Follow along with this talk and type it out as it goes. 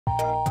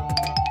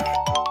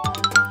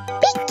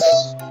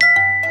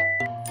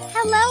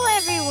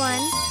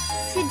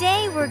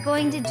Today we're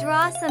going to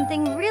draw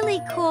something really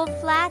cool: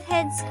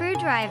 flathead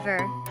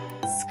screwdriver.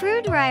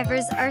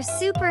 Screwdrivers are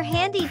super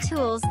handy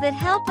tools that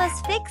help us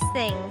fix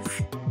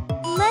things.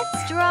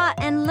 Let's draw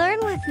and learn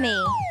with me.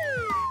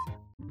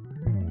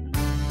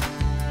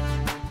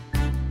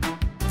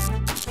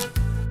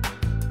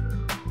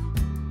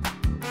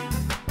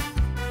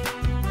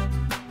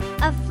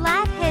 A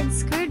flathead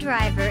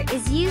screwdriver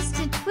is used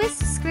to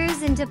twist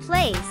screws into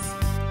place.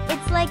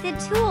 It's like a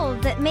tool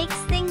that makes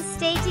things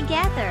stay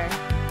together.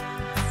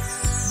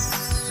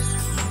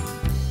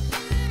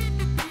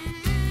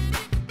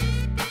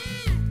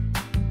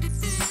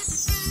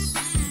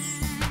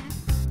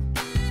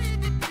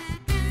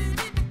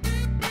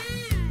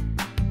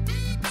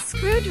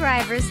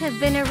 Screwdrivers have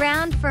been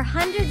around for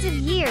hundreds of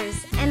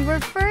years and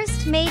were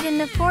first made in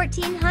the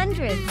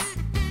 1400s.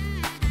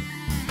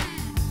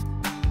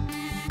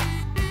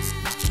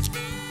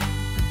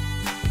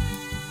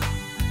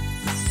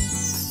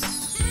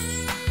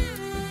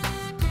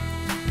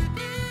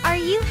 Are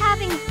you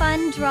having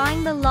fun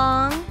drawing the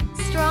long,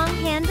 strong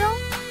handle?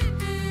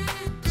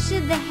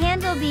 Should the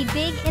handle be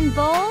big and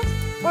bold,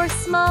 or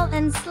small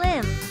and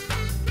slim?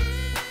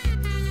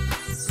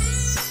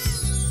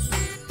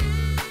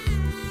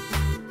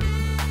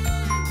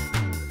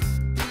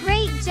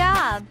 Great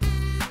job!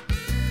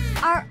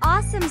 Our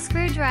awesome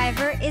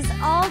screwdriver is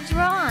all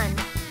drawn.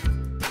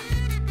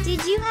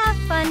 Did you have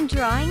fun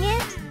drawing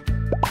it?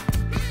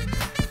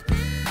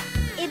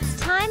 It's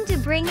time to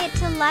bring it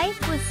to life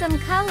with some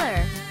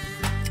color.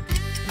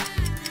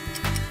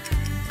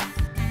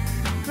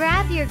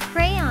 Grab your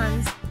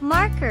crayons,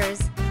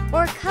 markers,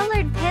 or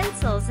colored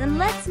pencils and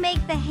let's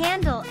make the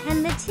handle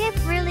and the tip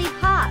really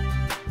pop.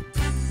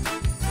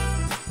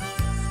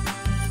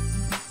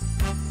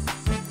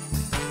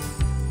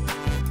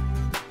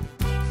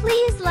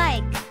 Please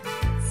like,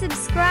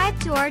 subscribe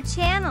to our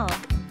channel,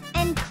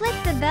 and click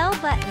the bell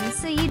button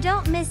so you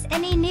don't miss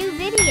any new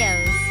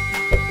videos.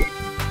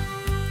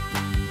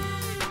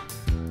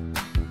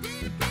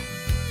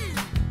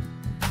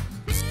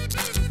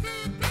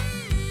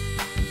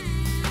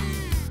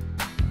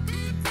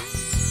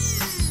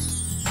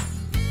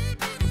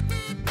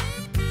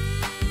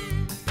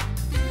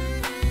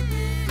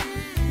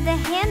 The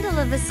handle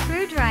of a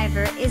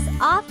screwdriver is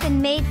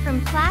often made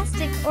from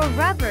plastic or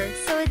rubber,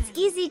 so it's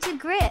easy to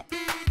grip.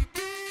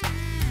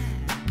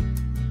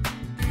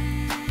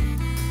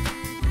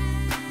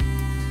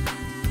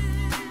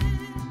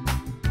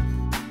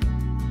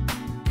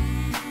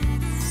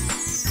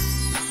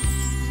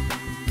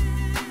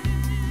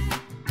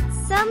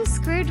 Some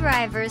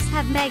screwdrivers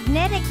have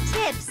magnetic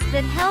tips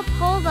that help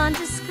hold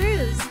onto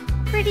screws.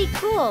 Pretty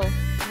cool,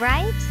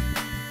 right?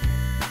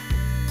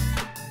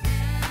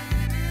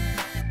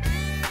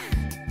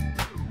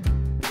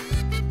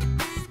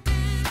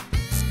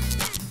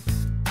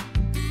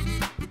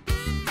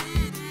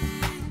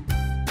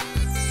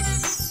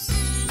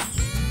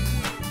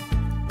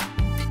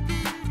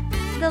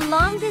 The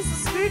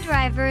longest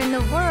screwdriver in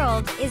the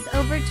world is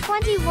over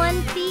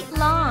 21 feet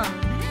long.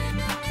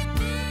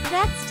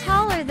 That's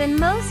taller than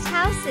most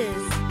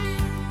houses.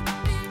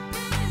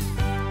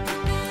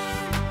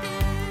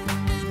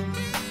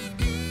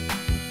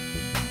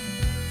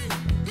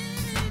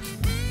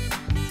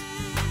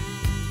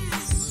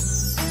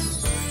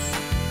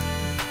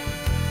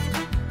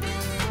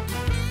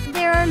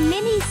 There are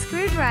many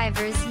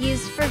screwdrivers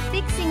used for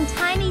fixing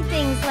tiny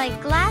things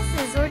like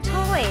glasses or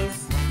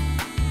toys.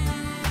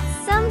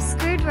 Some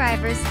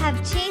screwdrivers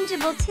have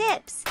changeable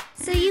tips,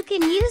 so you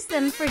can use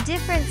them for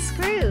different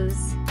screws.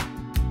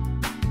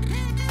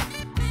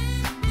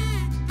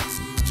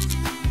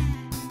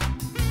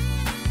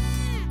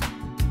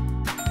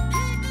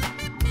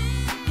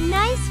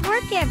 Nice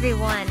work,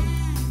 everyone!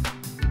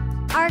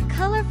 Our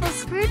colorful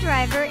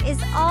screwdriver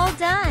is all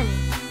done.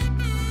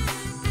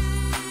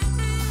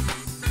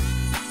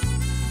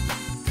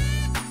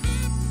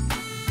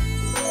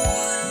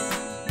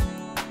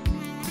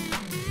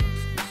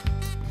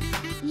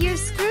 Your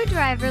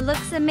screwdriver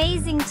looks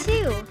amazing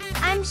too,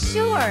 I'm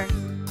sure.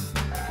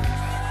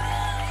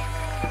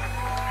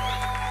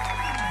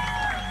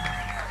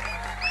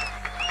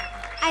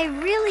 I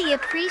really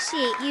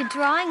appreciate you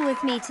drawing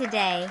with me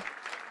today.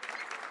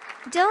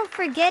 Don't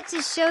forget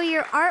to show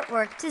your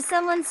artwork to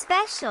someone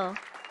special,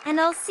 and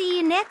I'll see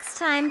you next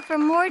time for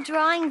more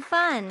drawing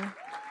fun.